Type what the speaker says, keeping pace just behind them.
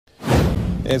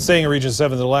And staying in Region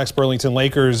 7, the Lacs-Burlington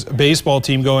Lakers baseball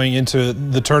team going into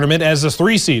the tournament as the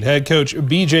 3 seed. Head coach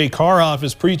B.J. Karoff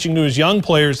is preaching to his young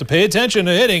players to pay attention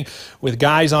to hitting with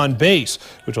guys on base,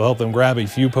 which will help them grab a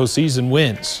few postseason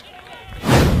wins.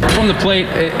 From the plate,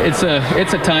 it's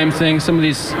a time thing. Some of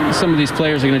these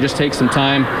players are going to just take some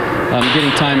time,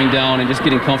 getting timing down and just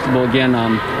getting comfortable again.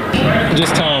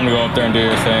 Just tell them to go up there and do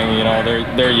your thing. You know,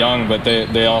 they're young, but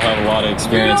they all have a lot of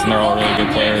experience and they're all really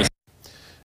good players.